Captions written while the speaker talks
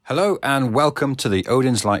Hello and welcome to the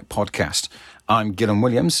Odin's Light podcast. I'm Gillian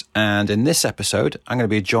Williams, and in this episode, I'm going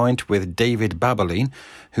to be joined with David Baberline,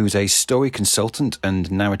 who's a story consultant and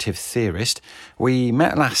narrative theorist. We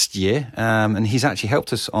met last year, and he's actually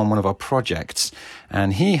helped us on one of our projects,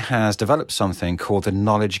 and he has developed something called the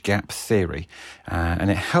knowledge gap theory, and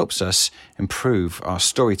it helps us improve our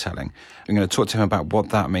storytelling. I'm going to talk to him about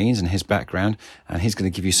what that means and his background, and he's going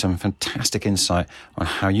to give you some fantastic insight on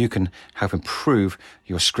how you can help improve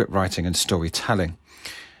your script writing and storytelling.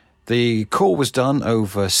 The call was done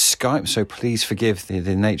over Skype, so please forgive the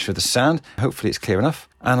nature of the sound. Hopefully it's clear enough,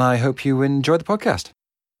 and I hope you enjoy the podcast.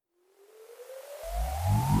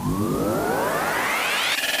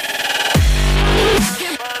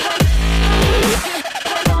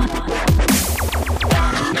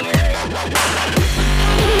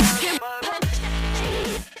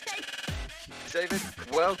 David,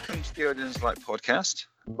 welcome to the Odin's Light podcast.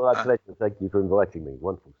 My pleasure. Thank you for inviting me.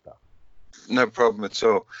 Wonderful stuff. No problem at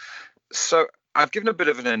all. So I've given a bit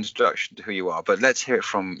of an introduction to who you are, but let's hear it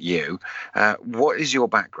from you. What is your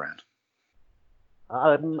background?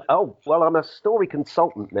 I'm a story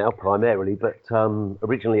consultant now primarily, but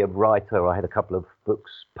originally a writer. I had a couple of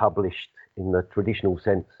books published in the traditional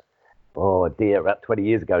sense, about 20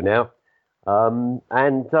 years ago now.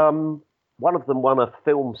 And one of them won a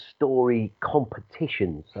film story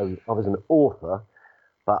competition. So I was an author,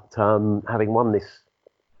 but having won this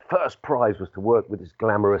first prize was to work with this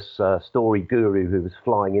glamorous story guru who was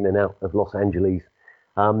flying in and out of Los Angeles,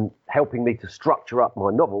 helping me to structure up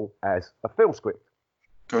my novel as a film script.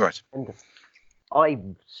 All right. And I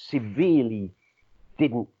severely I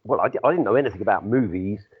didn't know anything about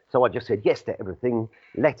movies, so I just said yes to everything,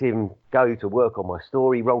 let him go to work on my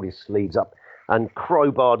story, rolled his sleeves up, and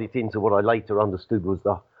crowbarred it into what I later understood was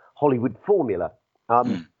the Hollywood formula.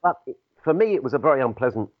 But for me, it was a very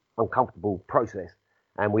unpleasant, uncomfortable process.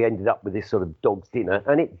 And we ended up with this sort of dog's dinner,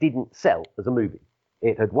 and it didn't sell as a movie.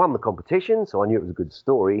 It had won the competition, so I knew it was a good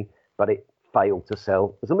story, but it failed to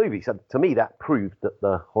sell as a movie. So to me, that proved that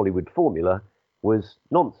the Hollywood formula was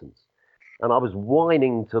nonsense. And I was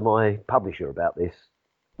whining to my publisher about this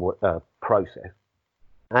process.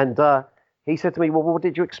 And he said to me, well, what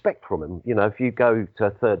did you expect from him? You know, if you go to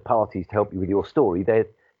third parties to help you with your story,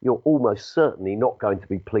 you're almost certainly not going to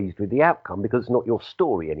be pleased with the outcome because it's not your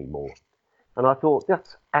story anymore. And I thought,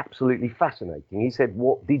 that's absolutely fascinating. He said,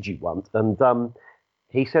 what did you want? And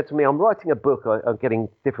he said to me, I'm writing a book. I'm getting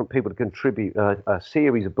different people to contribute a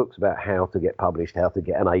series of books about how to get published, how to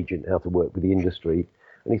get an agent, how to work with the industry.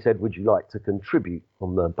 And he said, would you like to contribute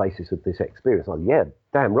on the basis of this experience? I said, yeah,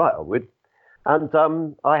 damn right I would. And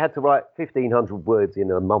I had to write 1,500 words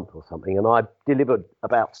in a month or something. And I delivered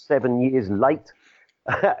about 7 years late.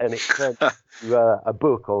 And it turned into a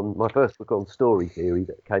book my first book on story theory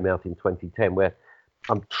that came out in 2010, where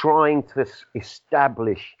I'm trying to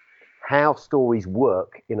establish how stories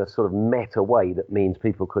work in a sort of meta way that means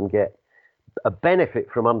people can get a benefit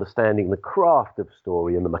from understanding the craft of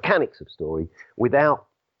story and the mechanics of story without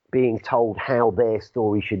being told how their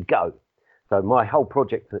story should go. So my whole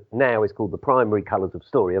project now is called The Primary Colours of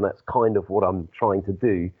Story, and that's kind of what I'm trying to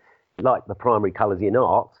do, like the primary colours in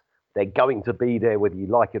art. They're going to be there whether you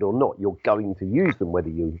like it or not. You're going to use them whether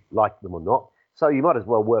you like them or not. So you might as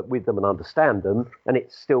well work with them and understand them, and it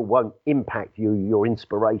still won't impact your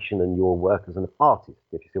inspiration and your work as an artist,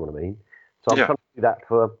 if you see what I mean. So I'm trying to do that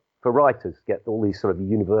for writers, get all these sort of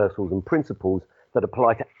universals and principles that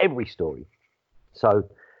apply to every story. So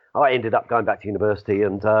I ended up going back to university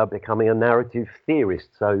and becoming a narrative theorist.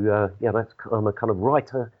 So I'm a kind of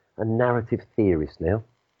writer and narrative theorist now.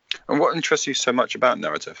 And what interests you so much about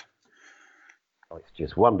narrative? It's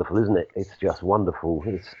just wonderful, isn't it? It's just wonderful.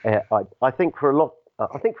 It's I think for a lot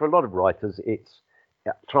of writers, it's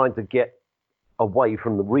trying to get away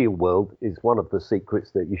from the real world is one of the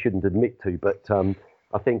secrets that you shouldn't admit to. But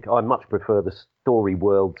I think I much prefer the story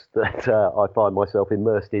worlds that I find myself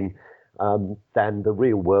immersed in than the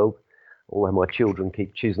real world. Although my children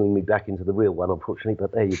keep chiseling me back into the real one, unfortunately.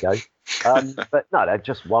 But there you go. But no, they're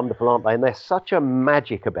just wonderful, aren't they? And there's such a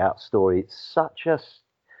magic about story. It's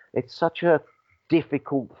such a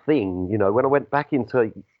difficult thing, you know. When I went back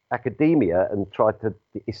into academia and tried to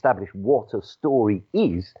establish what a story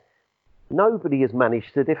is, nobody has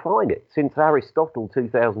managed to define it. Since Aristotle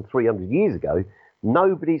 2,300 years ago,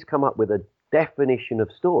 nobody's come up with a definition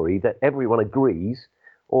of story that everyone agrees,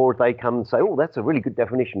 or they come and say, oh, that's a really good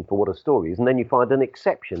definition for what a story is, and then you find an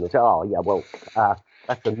exception and say, oh, yeah, well,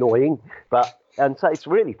 that's annoying, and so it's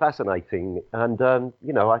really fascinating. And,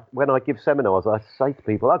 when I give seminars, I say to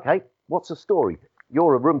people, okay, what's a story?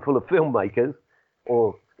 You're a room full of filmmakers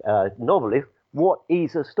or novelists. What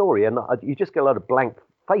is a story? And you just get a lot of blank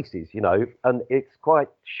faces, and it's quite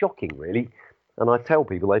shocking, really. And I tell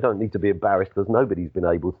people they don't need to be embarrassed because nobody's been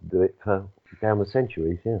able to do it for down the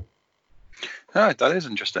centuries, yeah. Oh, that is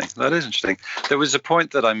interesting. There was a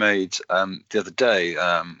point that I made the other day,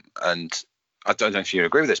 and I don't know if you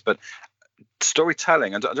agree with this, but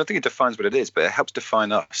storytelling, I don't think it defines what it is, but it helps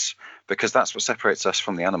define us, because that's what separates us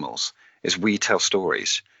from the animals, is we tell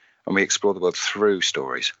stories and we explore the world through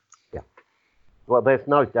stories. Yeah. Well, there's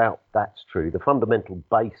no doubt that's true. The fundamental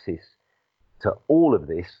basis to all of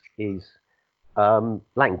this is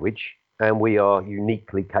language, and we are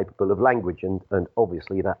uniquely capable of language, and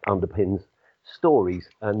obviously that underpins stories.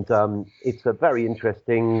 And it's a very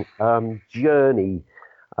interesting journey.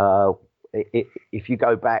 If you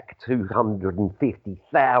go back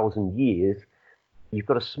 250,000 years, you've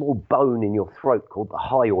got a small bone in your throat called the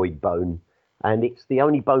hyoid bone, and it's the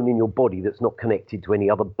only bone in your body that's not connected to any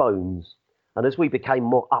other bones. And as we became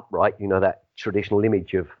more upright, that traditional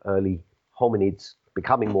image of early hominids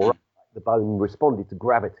becoming more upright, the bone responded to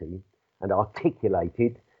gravity and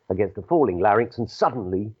articulated against the falling larynx, and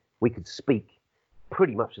suddenly we could speak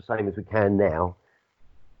pretty much the same as we can now.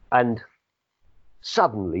 And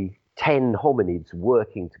suddenly 10 hominids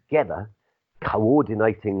working together,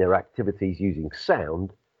 coordinating their activities using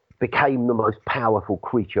sound, became the most powerful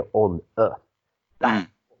creature on Earth. That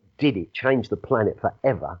did it, changed the planet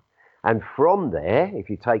forever. And from there, if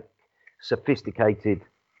you take sophisticated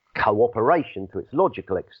cooperation to its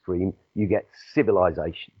logical extreme, you get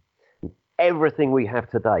civilization. Everything we have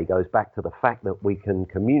today goes back to the fact that we can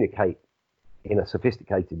communicate in a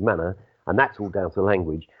sophisticated manner, and that's all down to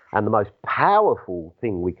language. And the most powerful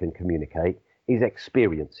thing we can communicate is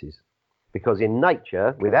experiences. Because in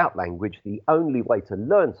nature, without language, the only way to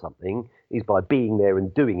learn something is by being there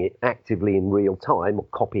and doing it actively in real time, or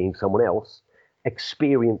copying someone else.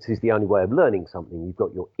 Experience is the only way of learning something. You've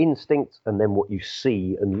got your instincts and then what you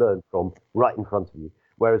see and learn from right in front of you.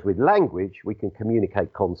 Whereas with language, we can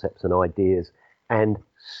communicate concepts and ideas, and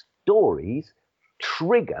stories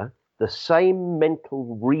trigger the same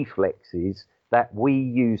mental reflexes that we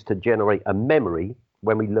use to generate a memory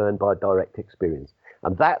when we learn by direct experience.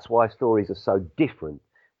 And that's why stories are so different.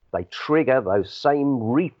 They trigger those same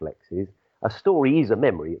reflexes. A story is a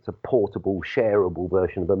memory. It's a portable, shareable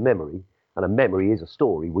version of a memory. And a memory is a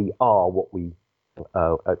story. We are what the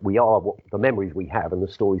memories we have, and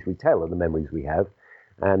the stories we tell are the memories we have.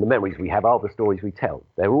 And the memories we have are the stories we tell.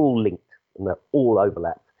 They're all linked and they're all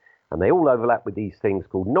overlapped. And they all overlap with these things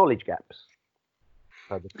called knowledge gaps.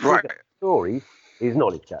 So the story is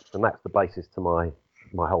knowledge gaps, and that's the basis to my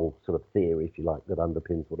whole sort of theory, if you like, that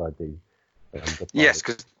underpins what I do. Yes,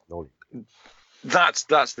 because that's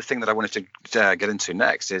the thing that I wanted to get into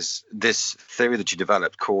next, is this theory that you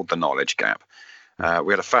developed called the knowledge gap.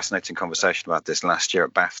 We had a fascinating conversation about this last year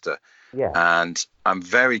at BAFTA, and I'm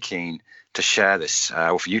very keen to share this,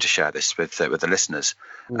 or for you to share this with the listeners,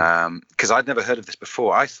 because I'd never heard of this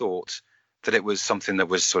before. I thought that it was something that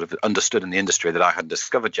was sort of understood in the industry that I hadn't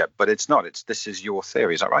discovered yet, but it's not. This is your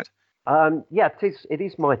theory, is that right? Yeah, it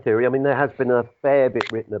is my theory. I mean, there has been a fair bit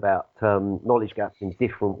written about knowledge gaps in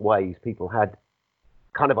different ways. People had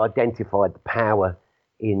kind of identified the power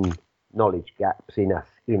in knowledge gaps in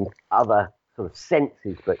other sort of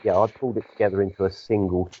senses, but yeah, I pulled it together into a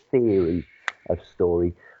single theory of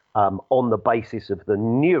story on the basis of the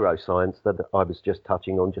neuroscience that I was just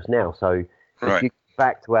touching on just now. So if you go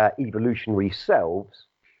back to our evolutionary selves,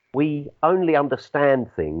 we only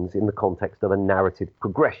understand things in the context of a narrative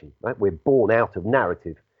progression, right? We're born out of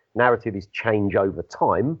narrative. Narrative is change over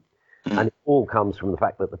time, and it all comes from the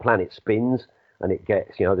fact that the planet spins, and it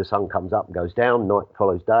gets, the sun comes up and goes down, night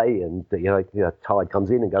follows day, and tide comes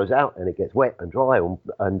in and goes out, and it gets wet and dry,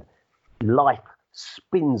 and life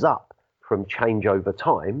spins up from change over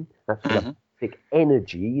time. That's the basic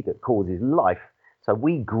energy that causes life. So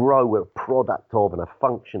we grow a product of and a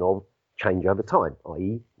function of change over time,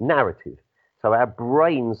 i.e. narrative. So our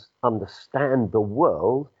brains understand the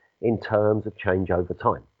world in terms of change over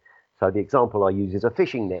time. So the example I use is a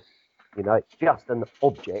fishing net. It's just an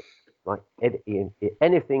object, like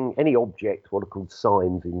anything, any object, what are called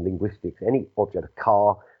signs in linguistics, any object, a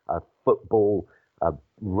car, a football, a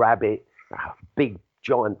rabbit, a big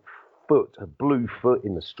giant foot, a blue foot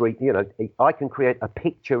in the street. I can create a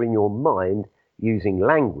picture in your mind using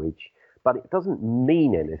language, but it doesn't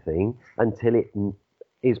mean anything until it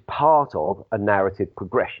is part of a narrative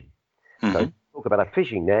progression. So talk about a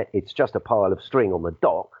fishing net, it's just a pile of string on the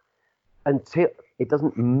dock, until it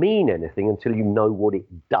doesn't mean anything until you know what it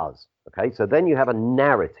does. Okay, so then you have a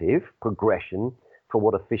narrative progression for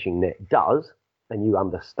what a fishing net does, and you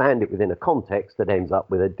understand it within a context that ends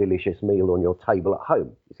up with a delicious meal on your table at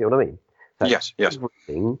home. You see what I mean? So yes.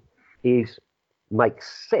 everything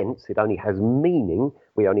makes sense. It only has meaning.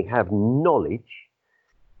 We only have knowledge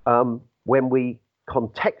when we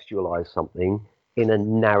contextualize something in a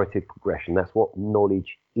narrative progression. That's what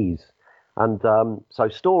knowledge is. And so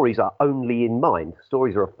stories are only in mind.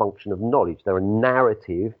 Stories are a function of knowledge. They're a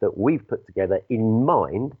narrative that we've put together in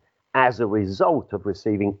mind as a result of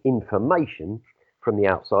receiving information from the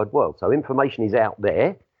outside world. So information is out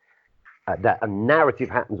there. That a narrative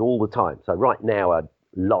happens all the time. So right now, a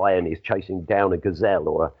lion is chasing down a gazelle,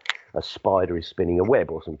 or a spider is spinning a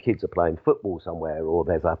web, or some kids are playing football somewhere, or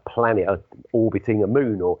there's a planet orbiting a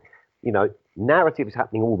moon, or, narrative is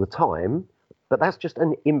happening all the time. But that's just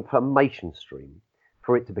an information stream.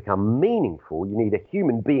 For it to become meaningful, you need a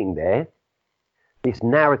human being there. This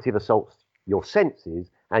narrative assaults your senses,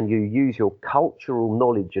 and you use your cultural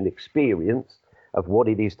knowledge and experience of what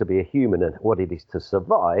it is to be a human and what it is to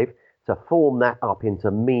survive to form that up into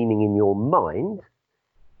meaning in your mind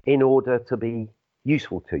in order to be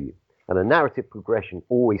useful to you. And a narrative progression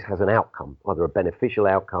always has an outcome, either a beneficial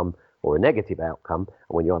outcome or a negative outcome.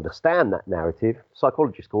 And when you understand that narrative,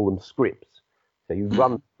 psychologists call them scripts. So you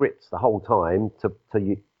run scripts the whole time for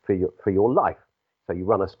your life. So you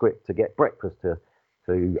run a script to get breakfast, to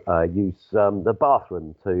use the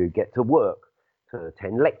bathroom, to get to work, to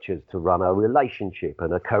attend lectures, to run a relationship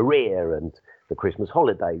and a career and the Christmas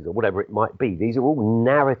holidays or whatever it might be. These are all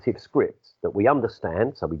narrative scripts that we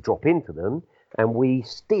understand, so we drop into them and we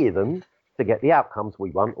steer them to get the outcomes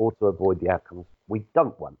we want or to avoid the outcomes we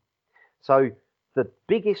don't want. So the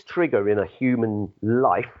biggest trigger in a human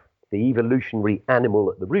life, the evolutionary animal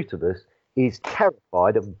at the root of us, is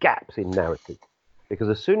terrified of gaps in narrative. Because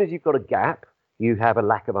as soon as you've got a gap, you have a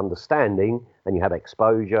lack of understanding and you have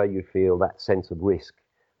exposure, you feel that sense of risk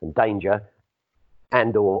and danger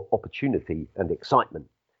and or opportunity and excitement.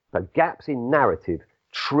 So gaps in narrative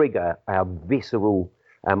trigger our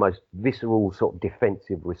most visceral sort of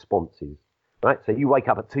defensive responses, right? So you wake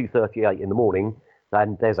up at 2:38 in the morning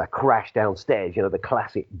and there's a crash downstairs, the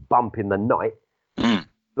classic bump in the night. You've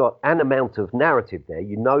got an amount of narrative there.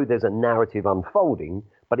 There's a narrative unfolding,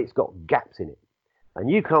 but it's got gaps in it. And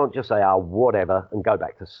you can't just say, whatever, and go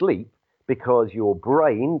back to sleep, because your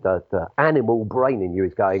brain, the animal brain in you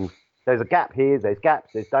is going, there's a gap here, there's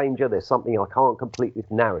gaps, there's danger, there's something I can't complete this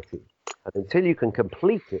narrative. And until you can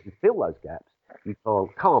complete it and fill those gaps, you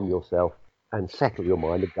can't calm yourself and settle your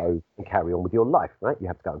mind and go and carry on with your life, right? You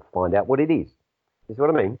have to go and find out what it is. You see what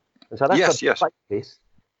I mean? And so that's the basis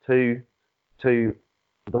to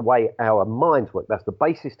the way our minds work. That's the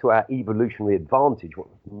basis to our evolutionary advantage. What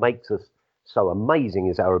makes us so amazing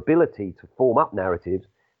is our ability to form up narratives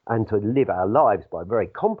and to live our lives by very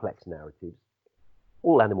complex narratives.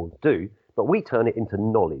 All animals do, but we turn it into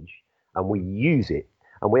knowledge and we use it,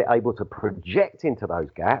 and we're able to project into those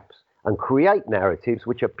gaps and create narratives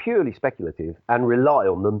which are purely speculative and rely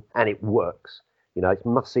on them, and it works. It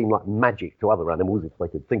must seem like magic to other animals if they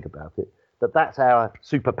could think about it, but that's our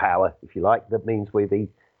superpower, if you like. That means we're the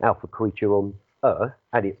alpha creature on Earth,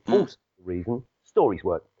 and it's also the reason stories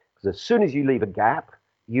work. Because as soon as you leave a gap,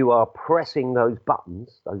 you are pressing those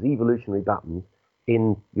buttons, those evolutionary buttons,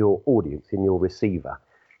 in your audience, in your receiver.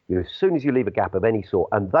 As soon as you leave a gap of any sort,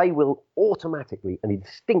 and they will automatically and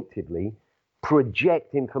instinctively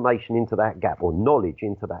project information into that gap or knowledge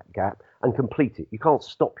into that gap and complete it. You can't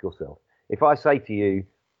stop yourself. If I say to you,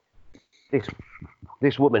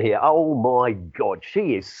 this woman here, oh my God,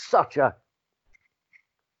 she is such a...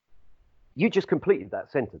 You just completed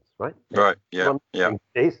that sentence, right? Right, yeah.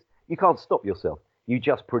 You can't stop yourself. You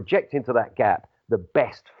just project into that gap the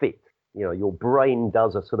best fit. Your brain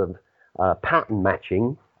does a sort of pattern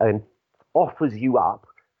matching and offers you up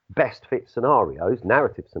best fit scenarios,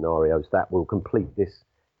 narrative scenarios that will complete this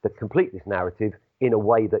narrative in a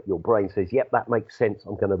way that your brain says, yep, that makes sense.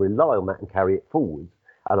 I'm going to rely on that and carry it forwards.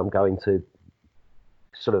 And I'm going to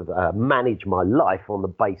sort of manage my life on the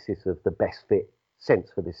basis of the best fit sense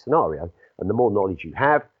for this scenario. And the more knowledge you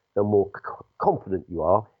have, the more confident you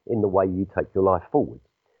are in the way you take your life forward.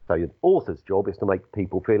 So the author's job is to make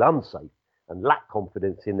people feel unsafe and lack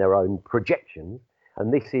confidence in their own projections.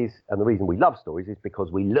 And the reason we love stories is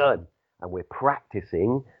because we learn, and we're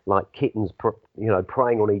practicing like kittens,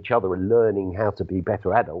 preying on each other and learning how to be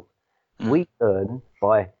better adults. We learn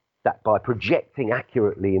by projecting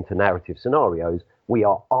accurately into narrative scenarios. We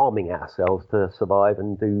are arming ourselves to survive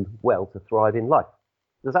and do well, to thrive in life.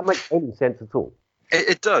 Does that make any sense at all?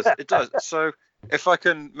 It does. It does. So if I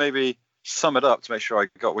can maybe sum it up to make sure I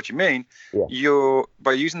got what you mean, you're,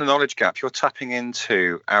 by using the knowledge gap, you're tapping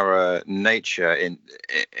into our nature in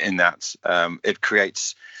that it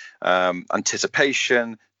creates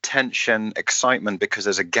anticipation, tension, excitement because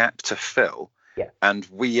there's a gap to fill. Yeah. And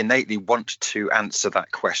we innately want to answer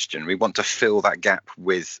that question. We want to fill that gap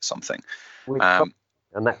with something. And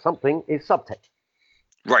that something is subtext.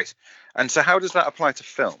 Right. And so how does that apply to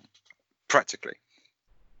film, practically?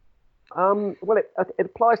 Well, it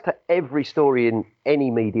applies to every story in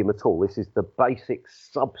any medium at all. This is the basic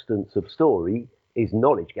substance of story, is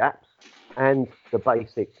knowledge gaps. And the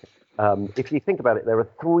basic, if you think about it, there are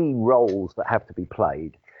three roles that have to be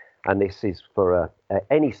played. And this is for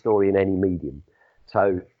any story in any medium.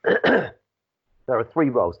 So there are three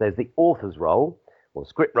roles. There's the author's role, or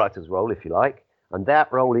scriptwriter's role, if you like. And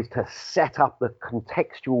that role is to set up the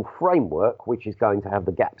contextual framework, which is going to have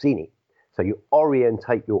the gaps in it. So you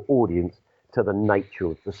orientate your audience to the nature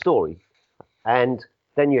of the story. And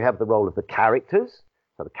then you have the role of the characters.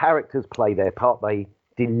 So the characters play their part. They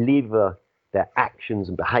deliver their actions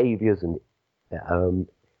and behaviors and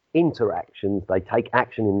interactions. They take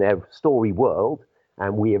action in their story world,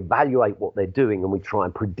 and we evaluate what they're doing, and we try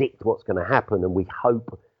and predict what's going to happen, and we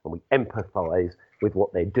hope and we empathize with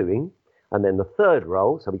what they're doing. And then the third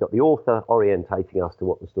role, so we've got the author orientating us to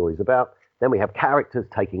what the story is about. Then we have characters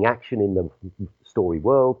taking action in the story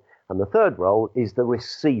world. And the third role is the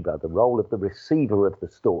receiver, the role of the receiver of the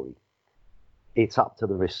story. It's up to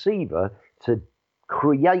the receiver to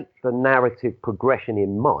create the narrative progression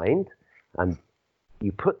in mind, and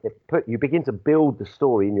you begin to build the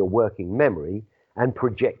story in your working memory and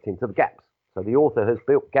project into the gaps. So the author has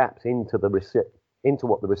built gaps into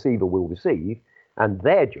what the receiver will receive, and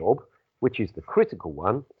their job, which is the critical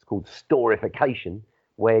one, it's called storification,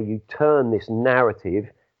 where you turn this narrative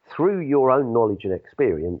through your own knowledge and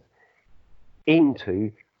experience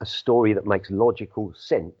into a story that makes logical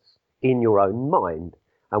sense in your own mind.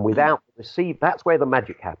 And without the receiver, that's where the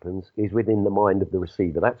magic happens, is within the mind of the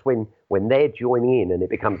receiver. That's when they're joining in and it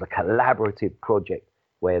becomes a collaborative project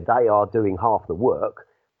where they are doing half the work.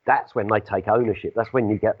 That's when they take ownership. That's when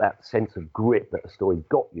you get that sense of grip that a story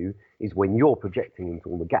got you, is when you're projecting into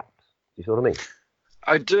all the gaps. Do you see what I mean?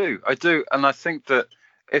 I do. And I think that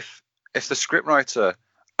if the scriptwriter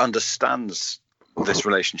understands this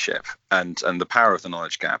relationship and the power of the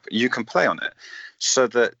knowledge gap, you can play on it so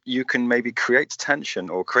that you can maybe create tension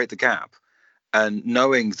or create the gap, and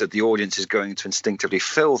knowing that the audience is going to instinctively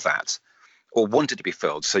fill that or want it to be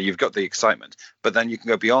filled. So you've got the excitement, but then you can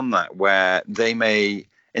go beyond that where they may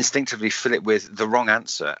instinctively fill it with the wrong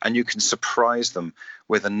answer, and you can surprise them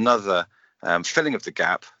with another filling of the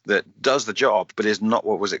gap that does the job but is not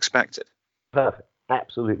what was expected. Perfect.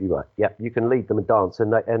 Absolutely right. Yeah, you can lead them a dance,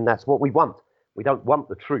 and that's what we want. We don't want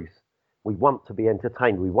the truth. We want to be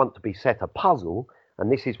entertained. We want to be set a puzzle. And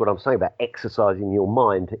this is what I'm saying about exercising your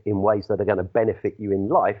mind in ways that are going to benefit you in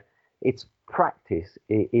life. It's practice.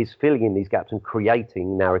 It is filling in these gaps and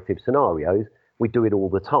creating narrative scenarios. We do it all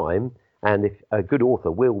the time. And if a good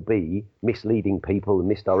author will be misleading people and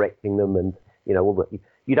misdirecting them, and you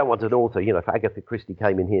don't want an author, if Agatha Christie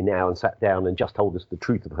came in here now and sat down and just told us the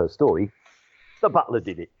truth of her story, the butler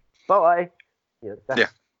did it. Bye.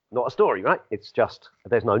 That's not a story, right? It's just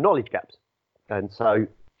there's no knowledge gaps. And so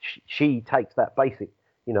she takes that basic,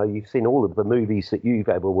 you've seen all of the movies that you've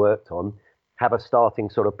ever worked on have a starting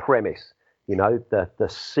sort of premise, the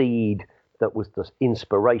seed that was the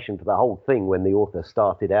inspiration for the whole thing when the author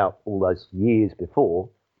started out all those years before.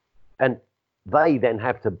 And they then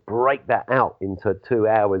have to break that out into 2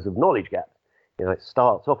 hours of knowledge gaps. It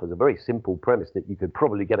starts off as a very simple premise that you could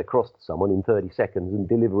probably get across to someone in 30 seconds and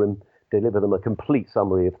deliver them a complete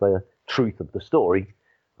summary of the truth of the story.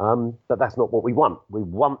 But that's not what we want. We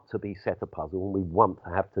want to be set a puzzle, and we want to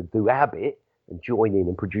have to do our bit and join in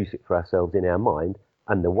and produce it for ourselves in our mind.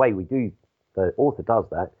 And the way the author does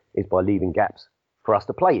that is by leaving gaps for us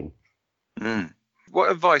to play in. What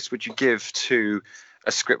advice would you give to a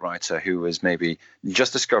scriptwriter who was maybe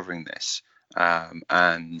just discovering this,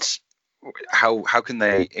 and how can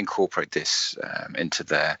they incorporate this into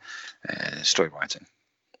their story writing?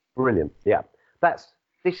 Brilliant. Yeah,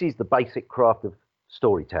 this is the basic craft of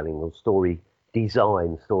storytelling or story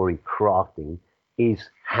design, story crafting, is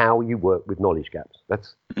how you work with knowledge gaps.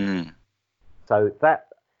 So that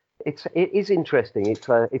it is interesting.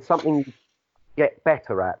 It's something you get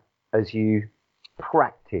better at as you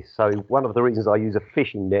practice. So one of the reasons I use a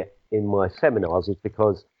fishing net in my seminars is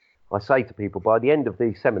because I say to people, by the end of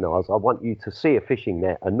these seminars, I want you to see a fishing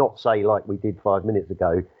net and not say, like we did 5 minutes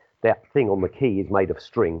ago, that thing on the quay is made of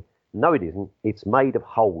string. No, it isn't. It's made of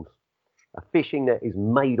holes. A fishing net is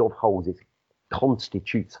made of holes. It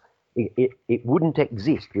constitutes, it wouldn't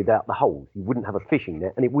exist without the holes. You wouldn't have a fishing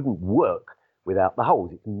net, and it wouldn't work without the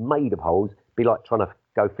holes. It's made of holes. It'd be like trying to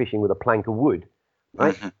go fishing with a plank of wood,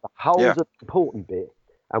 right? The holes are the important bit,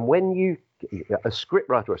 And when you, a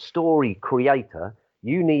scriptwriter, a story creator,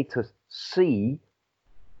 you need to see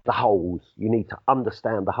the holes. You need to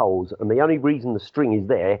understand the holes. And the only reason the string is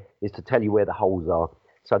there is to tell you where the holes are.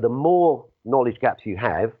 So the more knowledge gaps you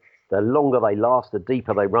have, the longer they last, the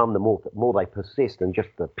deeper they run, the more they persist, and just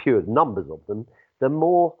the pure numbers of them, the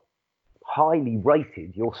more highly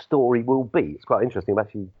rated your story will be. It's quite interesting. I've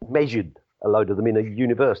actually measured a load of them in a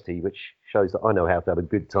university, which shows that I know how to have a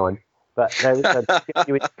good time. But there is a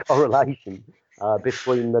genuine correlation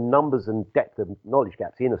between the numbers and depth of knowledge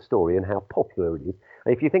gaps in a story and how popular it is.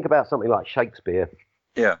 And if you think about something like Shakespeare,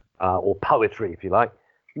 or poetry, if you like,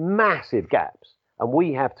 massive gaps. And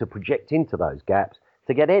we have to project into those gaps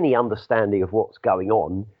to get any understanding of what's going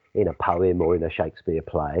on in a poem or in a Shakespeare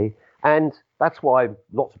play. And that's why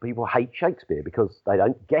lots of people hate Shakespeare, because they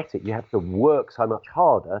don't get it. You have to work so much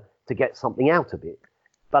harder to get something out of it.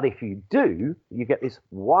 But if you do, you get this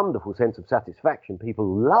wonderful sense of satisfaction. People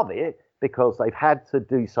love it because they've had to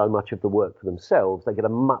do so much of the work for themselves. They get a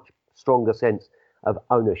much stronger sense of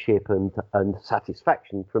ownership and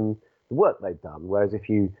satisfaction from the work they've done. Whereas if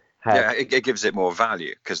you have... Yeah, it gives it more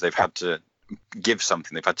value because they've had to give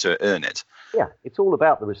something, they've had to earn it. Yeah, it's all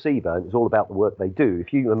about the receiver, and it's all about the work they do.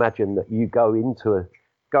 If you imagine that you go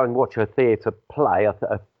and watch a theatre play,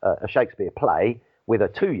 a Shakespeare play with a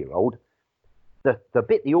 2-year-old, the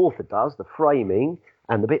bit the author does, the framing,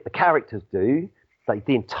 and the bit the characters do,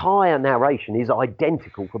 the entire narration is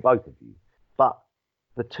identical for both of you. But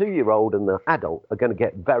the 2-year-old and the adult are going to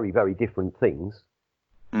get very, very different things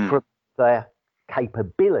from their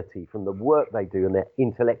capability, from the work they do and their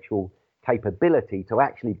intellectual capability to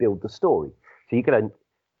actually build the story. So you get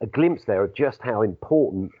a glimpse there of just how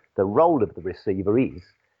important the role of the receiver is,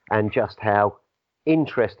 and just how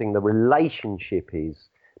interesting the relationship is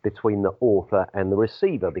between the author and the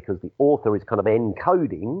receiver, because the author is kind of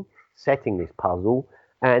encoding, setting this puzzle,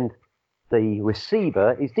 and the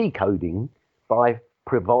receiver is decoding by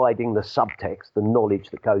providing the subtext, the knowledge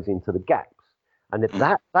that goes into the gaps. And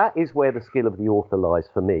that is where the skill of the author lies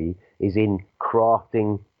for me, is in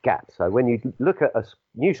crafting gaps. So when you look at a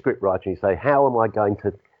new script writer and you say, how am I going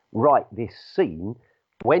to write this scene?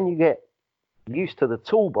 When you get used to the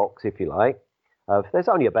toolbox, if you like, there's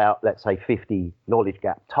only about, let's say, 50 knowledge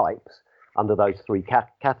gap types under those three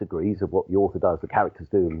categories of what the author does, the characters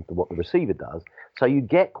do, and what the receiver does. So you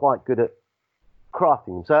get quite good at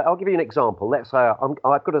crafting them. So I'll give you an example. Let's say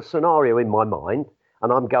I've got a scenario in my mind,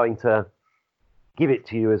 and I'm going to give it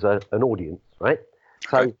to you as an audience, right?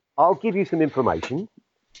 So I'll give you some information,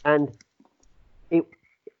 and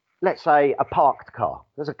let's say a parked car.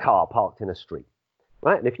 There's a car parked in a street,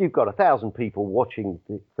 right? And if you've got 1,000 people watching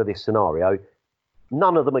for this scenario,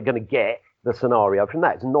 none of them are going to get the scenario from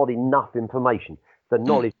that. It's not enough information. The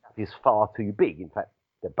knowledge gap is far too big. In fact,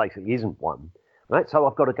 there basically isn't one, right? So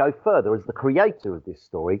I've got to go further. As the creator of this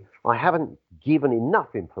story, I haven't given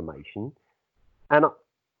enough information, and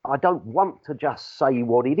I don't want to just say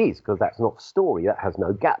what it is, because that's not story. That has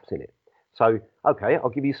no gaps in it. So, okay, I'll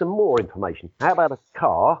give you some more information. How about a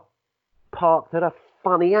car parked at a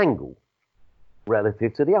funny angle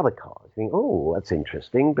relative to the other cars? You think, oh, that's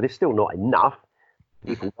interesting, but it's still not enough.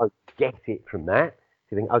 People don't get it from that.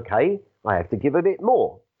 You think, okay, I have to give a bit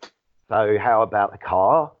more. So how about a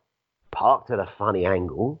car parked at a funny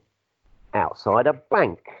angle outside a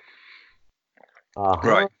bank?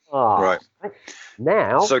 Right.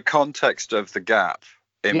 Now, so context of the gap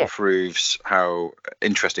improves how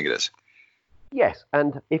interesting it is. Yes,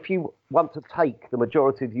 and if you want to take the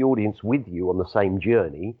majority of the audience with you on the same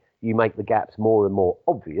journey, you make the gaps more and more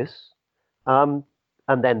obvious, and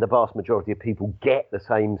then the vast majority of people get the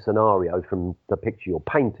same scenario from the picture you're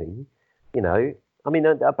painting. You know, I mean,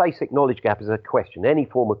 a basic knowledge gap is a question. Any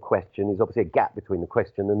form of question is obviously a gap between the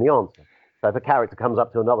question and the answer. So if a character comes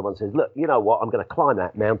up to another one and says, look, you know what, I'm going to climb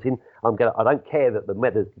that mountain. I don't care that the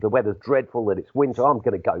weather's dreadful, that it's winter, I'm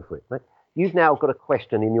going to go for it. Right? You've now got a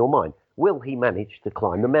question in your mind. Will he manage to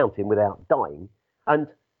climb the mountain without dying? And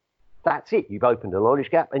that's it. You've opened a knowledge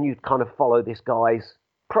gap, and you kind of follow this guy's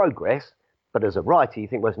progress. But as a writer, you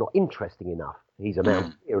think, well, it's not interesting enough. He's a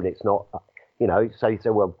mountaineer, and it's not, you know. So you say,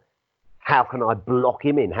 well, how can I block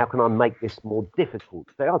him in? How can I make this more difficult?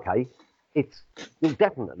 Say, okay, you'll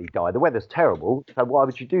definitely die. The weather's terrible, so why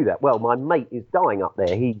would you do that? Well, my mate is dying up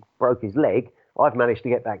there. He broke his leg. I've managed to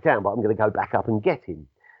get back down, but I'm going to go back up and get him.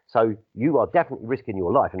 So you are definitely risking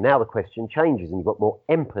your life. And now the question changes, and you've got more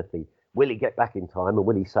empathy. Will he get back in time, and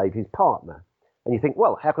will he save his partner? And you think,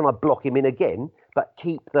 well, how can I block him in again, but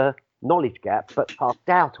keep the knowledge gap, but pass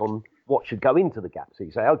doubt on what should go into the gap? So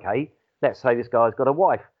you say, okay, let's say this guy's got a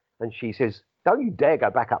wife, and she says, don't you dare go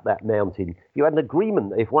back up that mountain. You had an agreement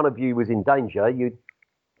that if one of you was in danger, you'd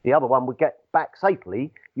the other one would get back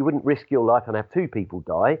safely. You wouldn't risk your life and have two people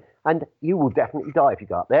die, and you will definitely die if you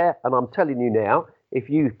go up there. And I'm telling you now, if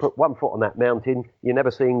you put one foot on that mountain, you're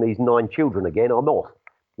never seeing these 9 children again. I'm off.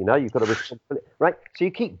 You know, you've got a responsibility, right? So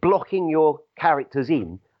you keep blocking your characters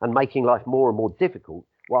in and making life more and more difficult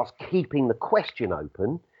whilst keeping the question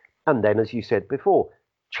open. And then, as you said before,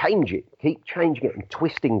 change it, keep changing it and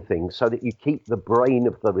twisting things so that you keep the brain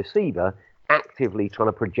of the receiver actively trying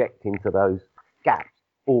to project into those gaps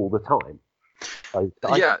all the time.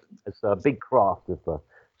 So yeah, it's a big craft of the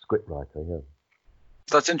scriptwriter. Yeah,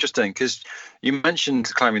 that's interesting because you mentioned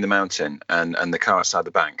climbing the mountain and the car outside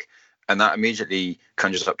the bank, and that immediately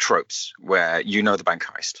conjures up tropes where you know the bank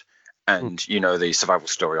heist and you know the survival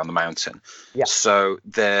story on the mountain. Yeah. So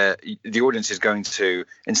the audience is going to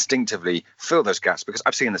instinctively fill those gaps because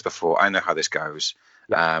I've seen this before. I know how this goes.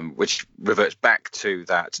 Which reverts back to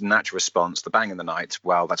that natural response, the bang in the night.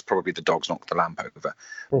 Well, that's probably the dog's knocked the lamp over,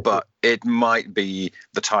 but it might be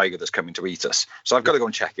the tiger that's coming to eat us. So I've got to go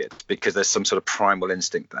and check it because there's some sort of primal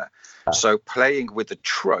instinct there. So playing with the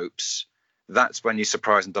tropes, that's when you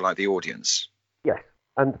surprise and delight the audience. Yes,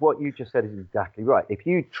 and what you just said is exactly right. If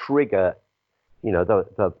you trigger,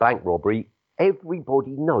 the bank robbery,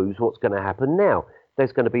 everybody knows what's going to happen now.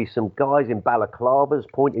 There's going to be some guys in balaclavas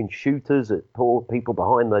pointing shooters at poor people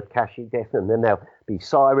behind the cashing desk, and then there'll be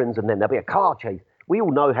sirens, and then there'll be a car chase. We all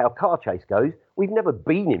know how car chase goes. We've never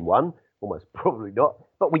been in one, almost probably not,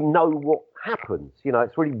 but we know what happens.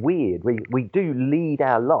 It's really weird. We do lead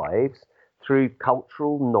our lives through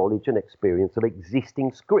cultural knowledge and experience of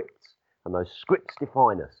existing scripts, and those scripts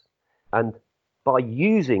define us. And by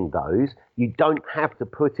using those, you don't have to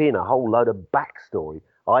put in a whole load of backstory.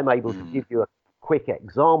 I'm able to give you a quick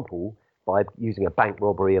example by using a bank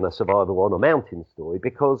robbery and a survival on a mountain story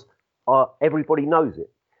because everybody knows it.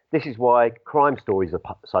 This is why crime stories are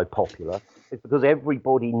so popular. It's because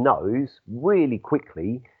everybody knows really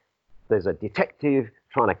quickly there's a detective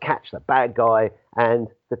trying to catch the bad guy, and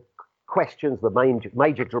the questions, the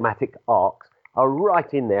major dramatic arcs are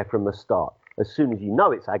right in there from the start. As soon as you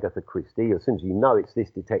know it's Agatha Christie, as soon as you know it's this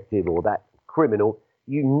detective or that criminal,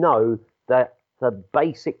 you know that the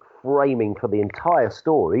basic framing for the entire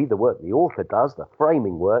story, the work the author does, the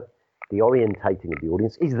framing work, the orientating of the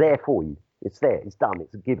audience, is there for you. It's there, it's done,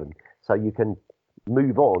 it's a given. So you can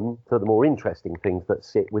move on to the more interesting things that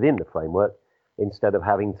sit within the framework instead of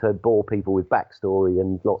having to bore people with backstory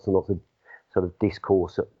and lots of sort of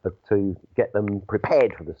discourse to get them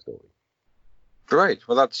prepared for the story. Great.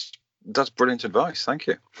 Well, that's brilliant advice. Thank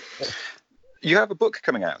you. You have a book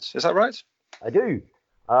coming out, is that right? I do.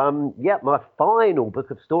 My final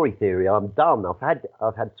book of story theory. I'm done.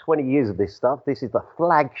 I've had 20 years of this stuff. This is the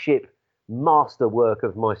flagship masterwork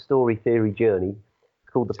of my story theory journey.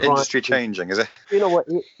 It's called the Industry Changing, is it? You know what?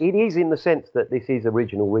 It is in the sense that this is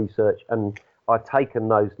original research, and I've taken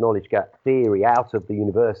those knowledge gap theory out of the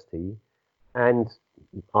university, and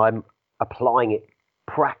I'm applying it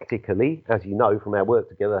practically, as you know from our work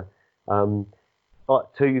together,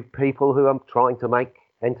 to people who I'm trying to make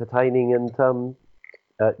entertaining and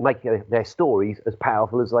make their stories as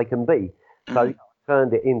powerful as they can be. So I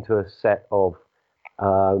turned it into a set of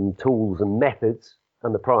tools and methods,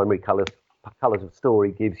 and the primary colours of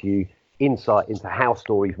story gives you insight into how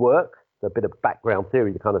stories work, a bit of background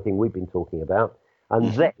theory, the kind of thing we've been talking about,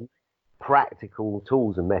 and then practical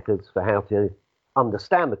tools and methods for how to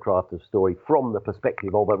understand the craft of story from the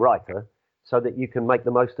perspective of a writer so that you can make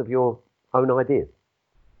the most of your own ideas.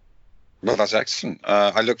 Well, that's excellent.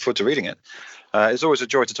 I look forward to reading it. It's always a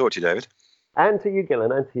joy to talk to you, David. And to you,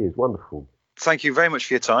 Gillen, and to you. It's wonderful. Thank you very much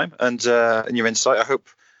for your time and your insight. I hope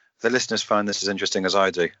the listeners find this as interesting as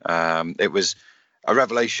I do. It was a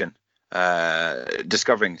revelation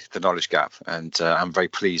discovering the knowledge gap, and I'm very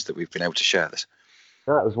pleased that we've been able to share this.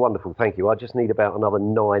 That was wonderful. Thank you. I just need about another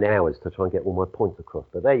 9 hours to try and get all my points across.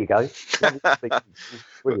 But there you go.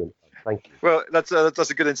 Brilliant. Thank you. Well, that's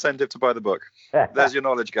a good incentive to buy the book. There's your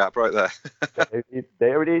knowledge gap right there.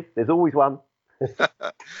 There it is. There's always one.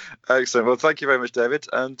 Excellent. Well, thank you very much, David,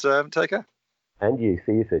 and take care. And you.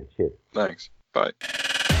 See you soon. Cheers. Thanks. Bye.